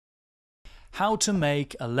How to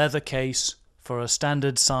make a leather case for a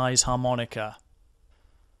standard size harmonica.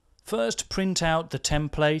 First, print out the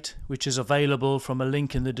template, which is available from a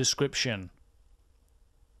link in the description.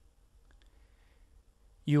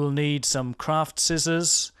 You will need some craft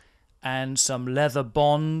scissors and some leather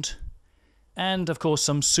bond, and of course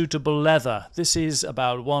some suitable leather. This is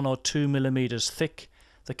about 1 or 2 millimeters thick,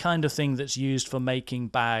 the kind of thing that's used for making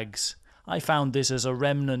bags. I found this as a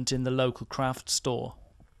remnant in the local craft store.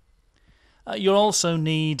 You'll also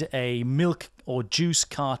need a milk or juice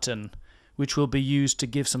carton, which will be used to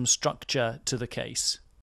give some structure to the case.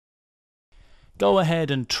 Go ahead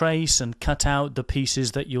and trace and cut out the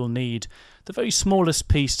pieces that you'll need. The very smallest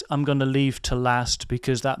piece I'm going to leave to last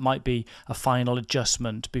because that might be a final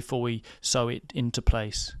adjustment before we sew it into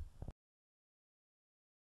place.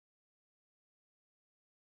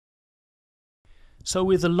 So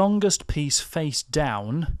with the longest piece face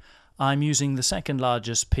down, I'm using the second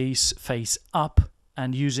largest piece face up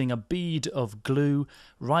and using a bead of glue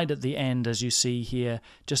right at the end, as you see here,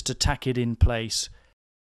 just to tack it in place.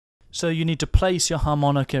 So you need to place your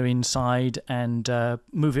harmonica inside and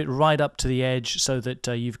move it right up to the edge so that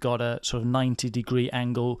you've got a sort of 90-degree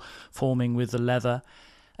angle forming with the leather.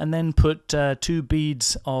 And then put 2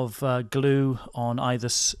 beads of glue on either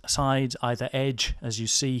side, either edge, as you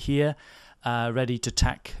see here, ready to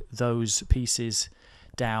tack those pieces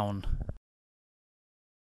down.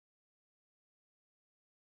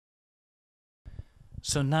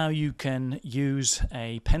 So now you can use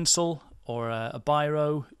a pencil or a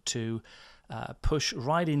biro to push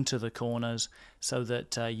right into the corners so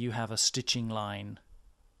that you have a stitching line.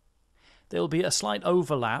 There will be a slight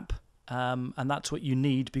overlap, and that's what you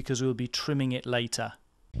need because we'll be trimming it later.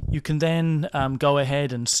 You can then go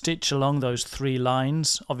ahead and stitch along those 3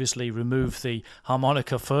 lines. Obviously remove the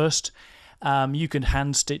harmonica first. You can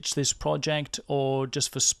hand stitch this project, or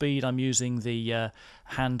just for speed I'm using the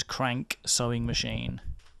hand crank sewing machine.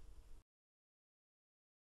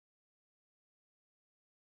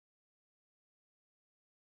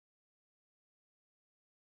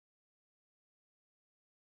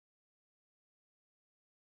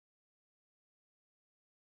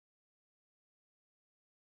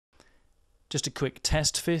 Just a quick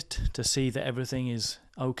test fit to see that everything is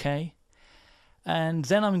okay. And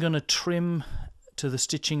then I'm going to trim to the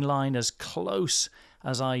stitching line as close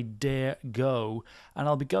as I dare go. And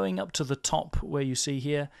I'll be going up to the top where you see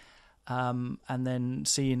here, and then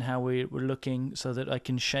seeing how we're looking so that I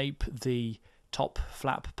can shape the top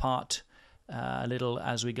flap part a little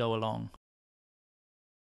as we go along.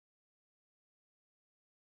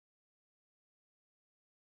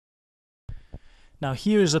 Now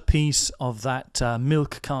here is a piece of that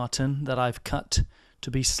milk carton that I've cut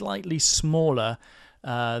to be slightly smaller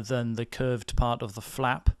than the curved part of the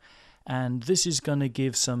flap, and this is going to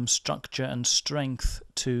give some structure and strength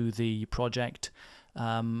to the project.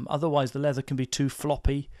 Otherwise the leather can be too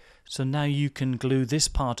floppy, so now you can glue this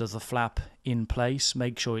part of the flap in place,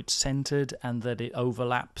 make sure it's centered and that it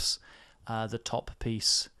overlaps the top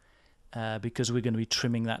piece, because we're going to be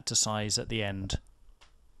trimming that to size at the end.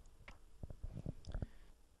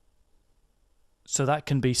 So that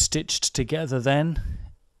can be stitched together then.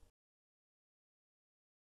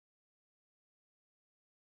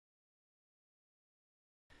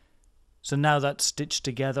 So now that's stitched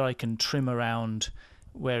together, I can trim around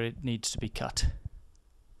where it needs to be cut.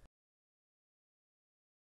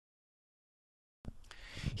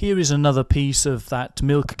 Here is another piece of that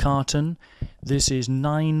milk carton. This is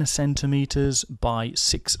 9 centimeters by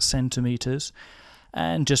 6 centimeters,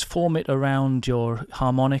 and just form it around your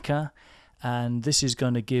harmonica. And this is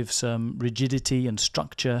going to give some rigidity and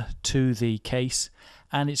structure to the case,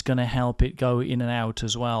 and it's going to help it go in and out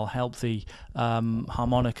as well, help the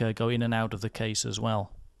harmonica go in and out of the case as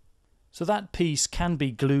well. So that piece can be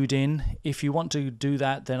glued in. If you want to do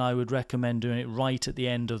that, then I would recommend doing it right at the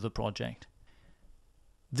end of the project.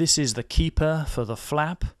 This is the keeper for the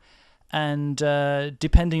flap, and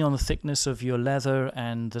depending on the thickness of your leather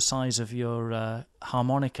and the size of your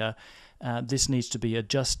harmonica, this needs to be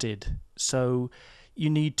adjusted. So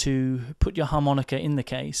you need to put your harmonica in the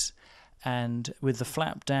case, and with the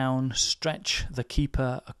flap down, stretch the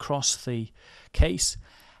keeper across the case,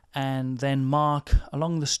 and then mark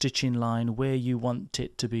along the stitching line where you want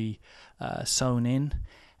it to be sewn in,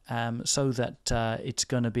 so that it's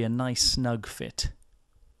going to be a nice snug fit.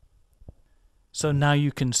 So now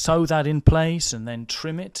you can sew that in place and then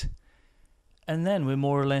trim it, and then we're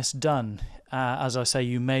more or less done. As I say,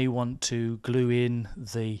 you may want to glue in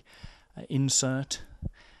the insert,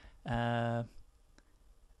 but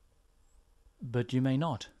you may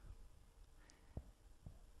not.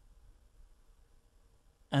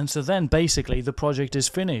 And so then basically the project is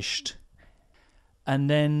finished. And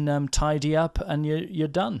then tidy up and you're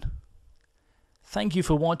done. Thank you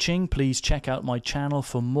for watching. Please check out my channel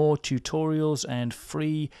for more tutorials and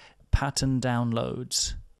free pattern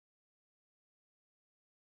downloads.